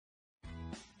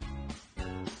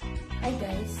Hi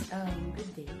guys,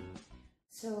 good day.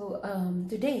 So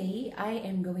today I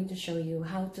am going to show you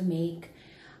how to make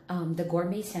the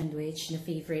gourmet sandwich na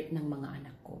favorite ng mga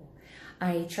anak ko.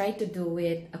 I tried to do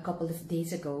it a couple of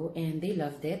days ago and they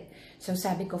loved it. So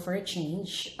sabi ko for a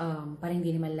change, para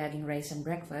hindi naman laging rice and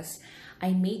breakfast,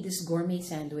 I made this gourmet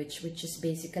sandwich which is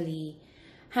basically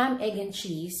ham, egg, and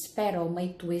cheese pero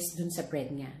may twist dun sa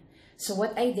bread niya. So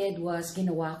what I did was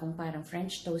ginawa kong parang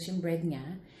French toast yung bread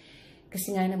niya.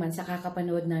 Kasi nga naman, sa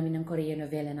kakapanood namin ng Korean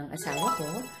novela ng asawa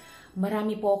ko,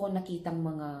 marami po akong nakitang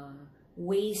mga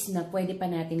ways na pwede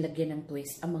pa natin lagyan ng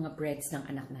twist ang mga breads ng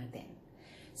anak natin.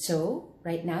 So,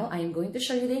 right now, I am going to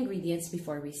show you the ingredients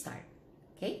before we start.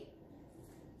 Okay?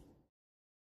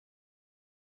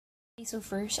 So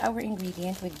first, our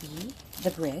ingredient would be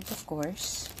the bread, of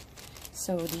course.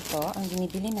 So dito, ang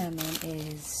binibili namin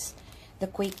is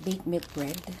the Quake Baked Milk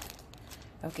Bread.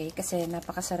 Okay, kasi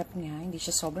napakasarap niya, hindi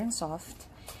siya sobrang soft,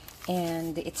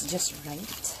 and it's just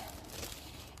right.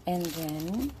 And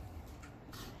then,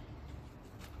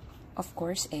 of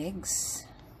course, eggs.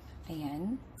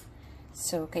 Ayan.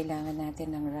 So, kailangan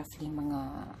natin ng roughly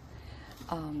mga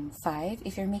 5.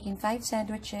 If you're making 5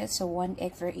 sandwiches, so 1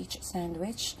 egg for each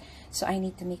sandwich. So, I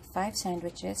need to make 5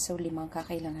 sandwiches, so 5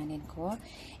 kakailanganin ko.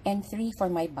 And 3 for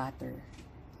my butter.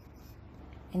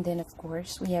 And then, of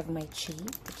course, we have my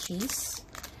cheese.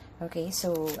 Okay,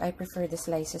 so I prefer the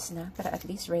slices na para at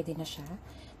least ready na siya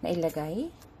na ilagay.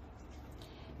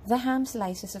 The ham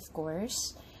slices, of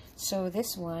course. So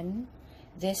this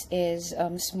is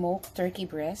smoked turkey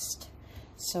breast.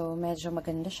 So medyo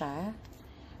maganda siya.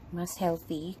 Mas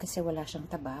healthy kasi wala siyang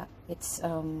taba. It's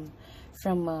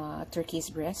from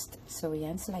turkey's breast. So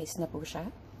yan, slice na po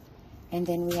siya. And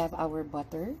then we have our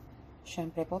butter.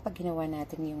 Syempre po, pag ginawa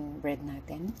natin yung bread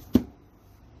natin.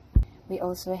 We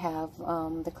also have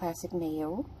the classic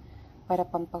mayo para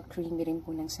pampang-creamy rin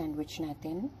po ng sandwich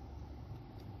natin.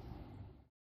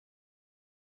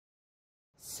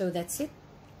 So that's it.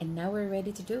 And now we're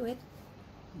ready to do it.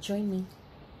 Join me.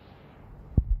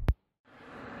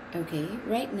 Okay,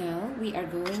 right now we are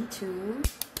going to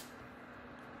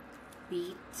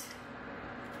beat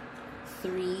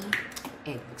 3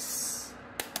 eggs.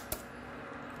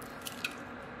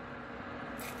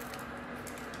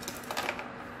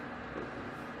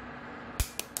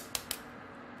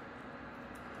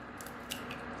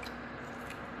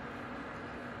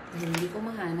 Hindi ko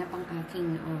mahanap ang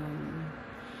aking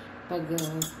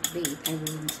pag-bake, I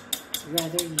would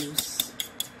rather use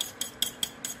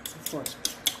a fork.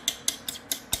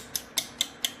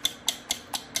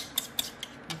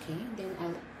 Okay, then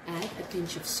I'll add a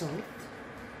pinch of salt.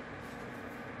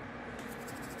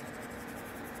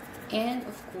 And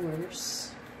of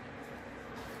course,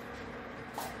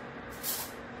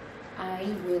 I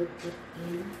will put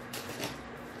in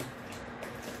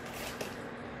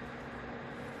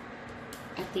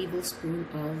a tablespoon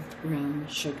of brown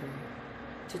sugar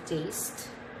to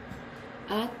taste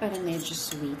at para medyo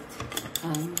sweet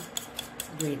ang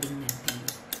breading natin.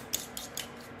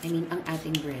 I mean, ang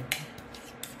ating bread.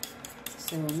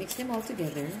 So, mix them all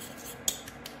together.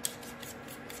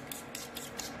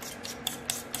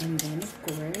 And then, of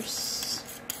course,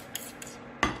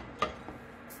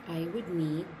 I would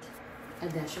need a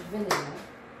dash of vanilla.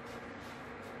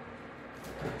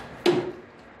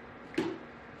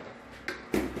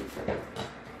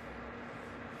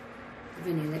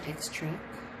 Vanilla extract.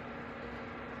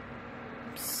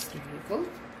 Oops, there you go.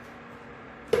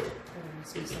 Para mas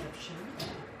masarap siya.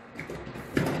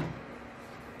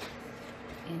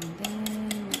 And then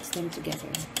mix them together.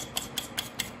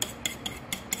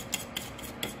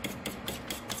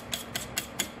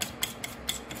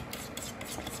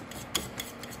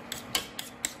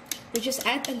 We just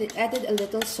added a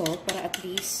little salt para at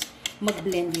least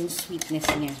mag-blend yung sweetness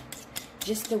niya.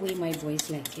 Just the way my boys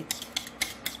like it.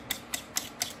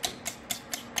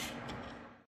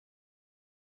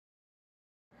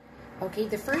 Okay,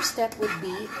 the first step would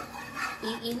be,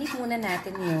 iinit muna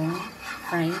natin yung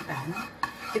frying pan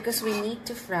because we need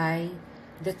to fry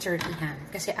the turkey ham.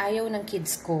 Kasi ayaw ng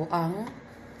kids ko ang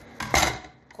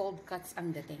cold cuts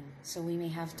ang dating. So, we may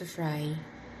have to fry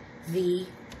the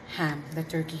ham, the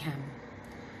turkey ham.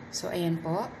 So, ayan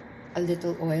po, a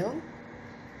little oil.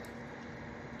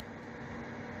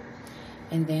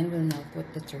 And then, we'll now put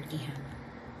the turkey ham.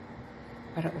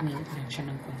 Para uminit lang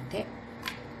siya ng konti.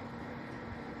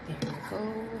 There we go.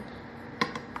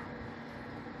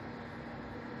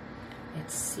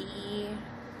 Let's see.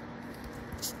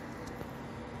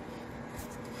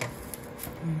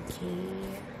 Okay.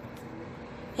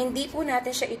 Hindi po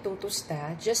natin siya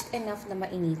itutusta, just enough na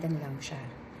mainitan lang siya.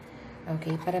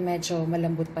 Okay, para medyo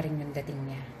malambot pa rin yung dating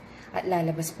niya. at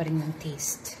lalabas pa rin yung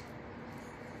taste.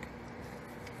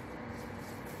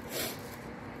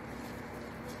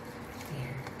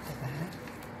 There, diba?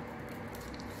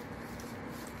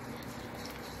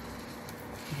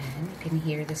 Ayan, you can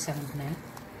hear the sound na.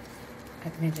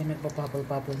 At medyo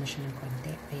nagbabubble-bubble na siya ng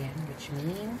konti. Ayan, which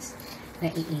means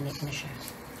naiinit na siya.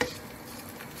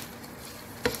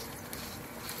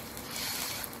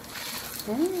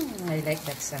 I like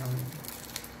that sound.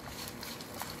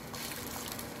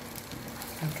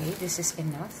 Okay, this is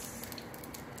enough.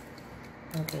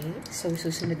 Okay, so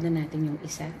susunod na natin yung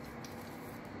isa.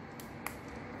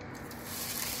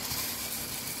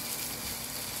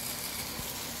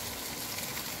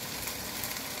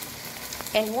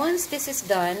 And once this is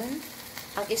done,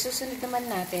 ang isusunod naman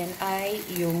natin ay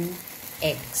yung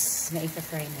eggs na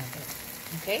ipa-fry natin.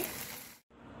 Okay?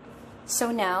 So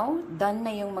now, done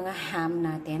na yung mga ham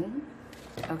natin.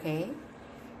 Okay?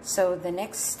 So the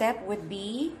next step would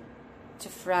be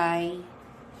to fry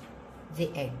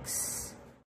the eggs.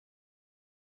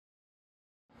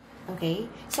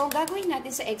 Okay? So gagawin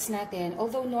natin sa eggs natin,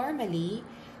 although normally,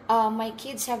 my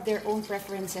kids have their own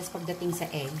preferences pagdating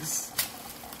sa eggs.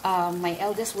 My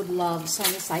eldest would love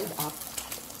sunny side up.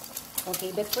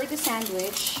 Okay, but for the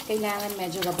sandwich, kailangan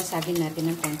medyo babasagin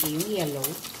natin ng konti yung yellow.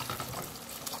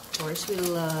 Of course,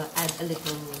 we'll add a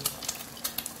little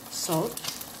salt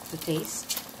to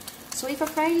taste. So,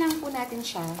 ipa-fry lang po natin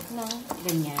siya ng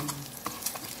ganyan.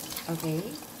 Okay?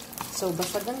 So,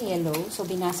 basag ang yellow. So,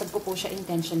 binasag ko po siya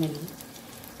intentionally.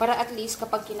 Para at least,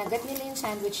 kapag kinagat nila yung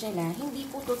sandwich nila, hindi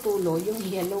po tutulo yung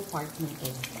yellow part ng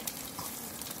egg.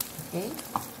 Okay?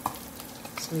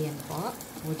 So, yan po.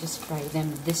 We'll just fry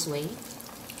them this way.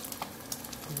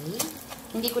 Okay.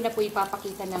 Hindi ko na po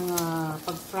ipapakita ng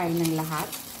pag-fry ng lahat.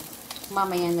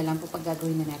 Mamaya na lang po pag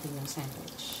gagawin na natin yung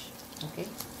sandwich. Okay?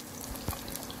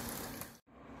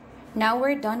 Now,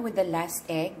 we're done with the last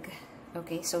egg.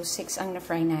 Okay, so 6 ang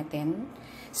na-fry natin.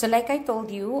 So, like I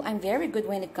told you, I'm very good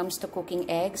when it comes to cooking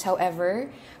eggs.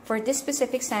 However, for this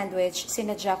specific sandwich,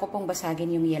 sinadya ko pong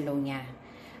basagin yung yellow niya.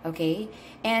 Okay?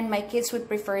 And my kids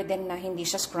would prefer din na hindi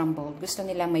siya scrambled. Gusto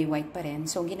nila may white pa rin.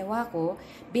 So, ginawa ko,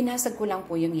 binasag ko lang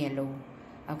po yung yellow.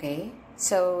 Okay?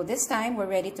 So, this time,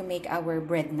 we're ready to make our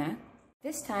bread na.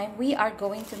 This time, we are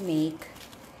going to make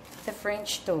the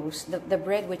French toast, the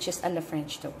bread which is a la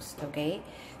French toast, okay?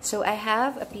 So, I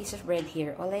have a piece of bread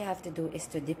here. All I have to do is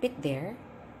to dip it there.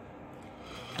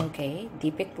 Okay,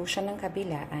 dip it po siya ng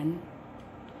kabilaan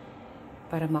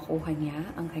para makuha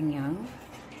niya ang kanyang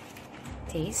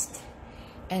taste.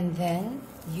 And then,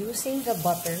 using the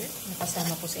butter na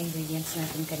kasama po sa ingredients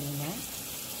natin kanina,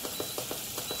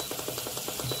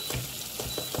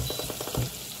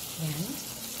 yan.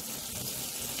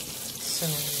 So,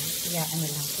 ano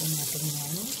lang po natin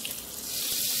yan.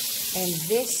 And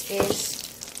this is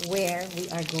where we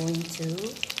are going to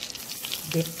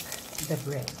dip the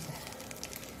bread.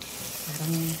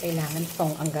 Parang kailangan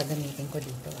tong ang gagamitin ko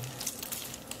dito.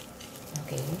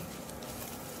 Okay.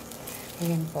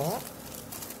 Ayan po.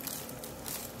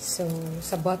 So,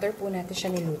 sa butter po natin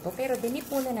siya niluto. Pero dinip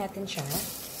muna natin siya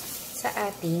sa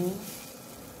ating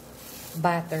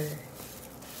butter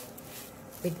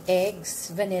with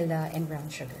eggs, vanilla, and brown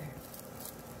sugar.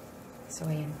 So,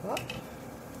 ayan po.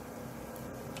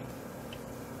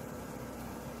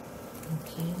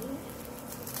 Okay.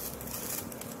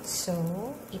 So,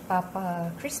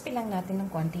 ipapa-crispy lang natin ng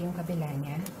konti yung kabila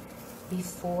niya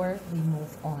before we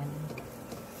move on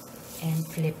and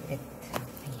flip it.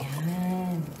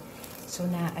 Ayan. So,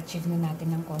 na-achieve na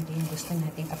natin ng konti yung gusto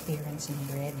nating appearance ng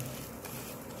bread.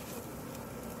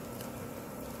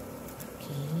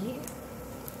 Okay.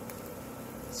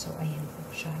 So, ayan po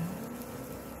siya.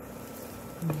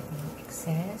 Maybe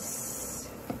excess.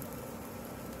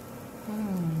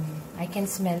 I can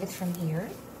smell it from here.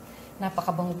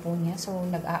 Napakabango po niya. So,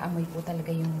 nag-aamoy po talaga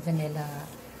yung vanilla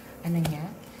niya.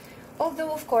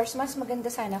 Although, of course, mas maganda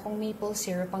sana kung maple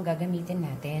syrup ang gagamitin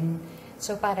natin.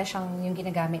 So, para siyang yung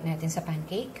ginagamit natin sa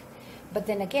pancake. But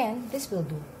then again, this will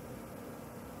do.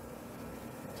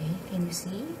 Okay, can you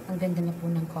see? Ang ganda na po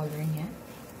ng color niya.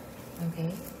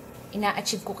 Okay.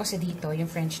 Ina-achieve ko kasi dito yung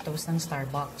French toast ng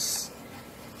Starbucks.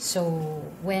 So,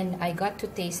 when I got to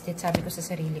taste it, sabi ko sa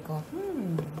sarili ko,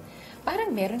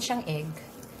 parang meron siyang egg.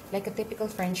 Like a typical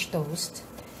French toast.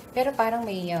 Pero parang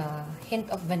may hint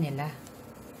of vanilla.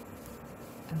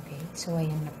 Okay, so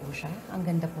ayan na po siya. Ang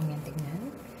ganda po niyan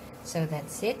tignan. So,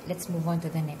 that's it. Let's move on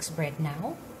to the next bread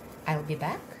now. I'll be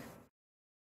back.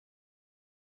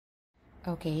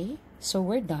 Okay, so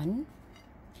we're done.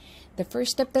 The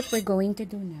first step that we're going to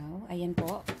do now, ayan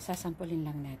po, sasampulin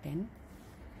lang natin.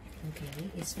 Okay,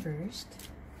 is first,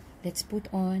 let's put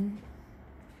on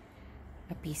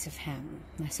a piece of ham.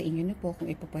 Nasa inyo na po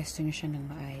kung ipopwesto nyo siya ng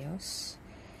maayos.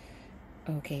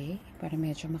 Okay, para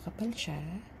medyo makapal siya,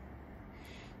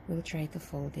 we'll try to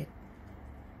fold it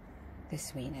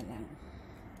this way na lang.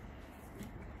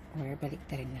 Or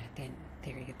baliktarin natin.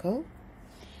 There you go.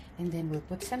 And then we'll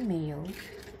put some mayo.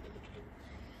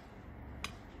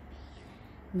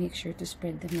 Make sure to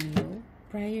spread the mayo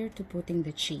prior to putting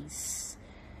the cheese.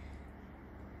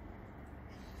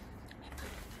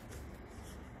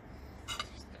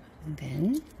 And then,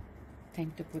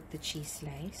 time to put the cheese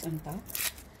slice on top.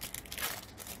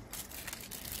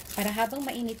 Para habang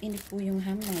mainit-init po yung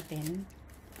ham natin,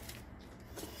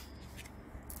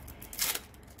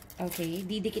 okay,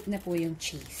 didikit na po yung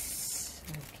cheese.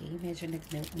 Okay, medyo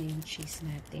nag-melt na yung cheese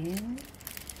natin.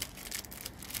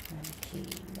 Okay,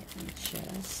 let me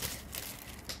just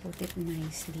put it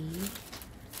nicely.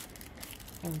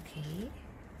 Okay,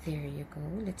 there you go.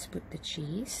 Let's put the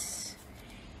cheese.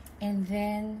 And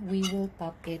then we will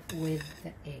top it with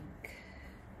the egg.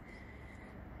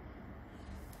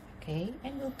 Okay,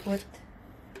 and we'll put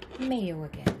mayo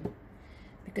again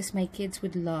because my kids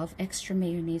would love extra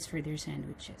mayonnaise for their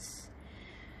sandwiches.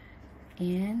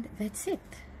 And that's it.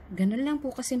 Ganun lang po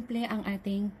kasimple ang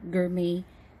ating gourmet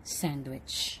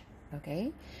sandwich. Okay?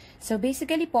 So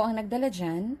basically po, ang nagdala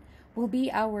dyan will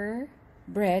be our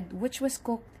bread which was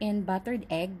cooked in buttered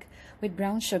egg with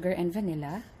brown sugar and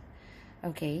vanilla.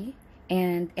 Okay?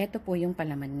 And eto po yung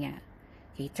palaman niya.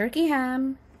 Okay, turkey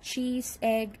ham, cheese,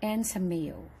 egg, and some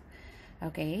mayo.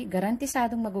 Okay?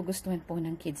 Garantisadong magugustuhan po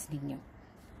ng kids ninyo.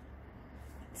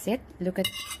 That's it. Look at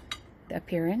the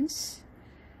appearance.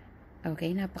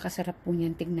 Okay, napakasarap po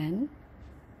niyan tignan.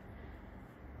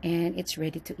 And it's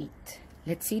ready to eat.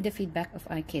 Let's see the feedback of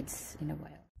our kids in a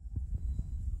while.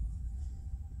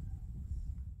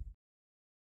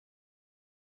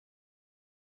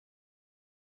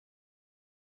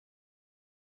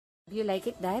 Do you like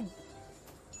it, Dad?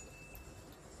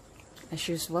 As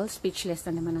usual, speechless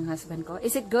na naman ang husband ko.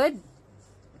 Is it good?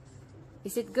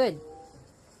 Is it good?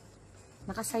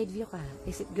 Naka-side view ka.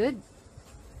 Is it good?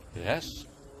 Yes,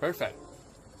 perfect.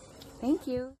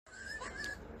 Thank you.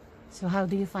 So how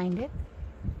do you find it?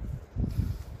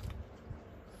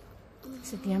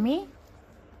 Is it yummy?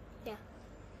 Yeah.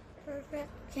 Perfect.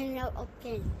 10 out of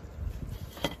 10.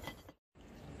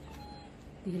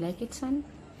 Do you like it, son?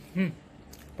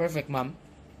 Perfect, Mom.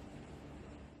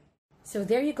 So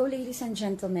there you go, ladies and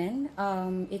gentlemen.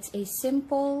 It's a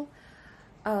simple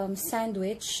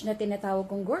sandwich na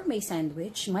tinatawag kong gourmet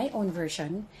sandwich, my own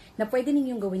version, na pwede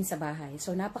ninyong gawin sa bahay.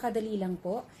 So napakadali lang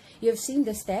po. You've seen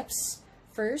the steps.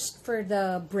 First, for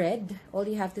the bread, all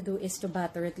you have to do is to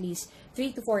batter at least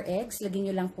 3 to 4 eggs. Lagyan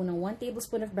nyo lang po ng 1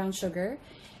 tablespoon of brown sugar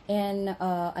and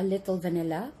a little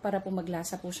vanilla para po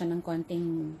maglasa po siya ng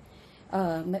konting,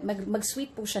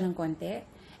 mag-sweet po siya ng konti.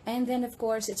 And then, of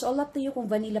course, it's all up to you kung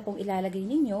vanilla pong ilalagay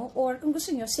ninyo or kung gusto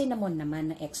nyo, cinnamon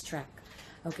naman na extract.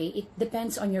 Okay? It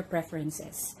depends on your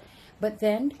preferences. But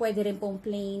then, pwede rin pong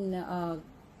plain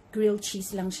grilled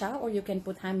cheese lang siya or you can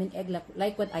put ham and egg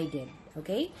like what I did.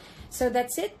 Okay? So,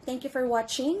 that's it. Thank you for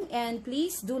watching. And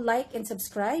please do like and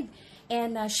subscribe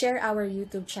and share our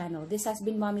YouTube channel. This has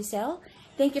been Mommy Cell.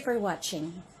 Thank you for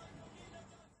watching.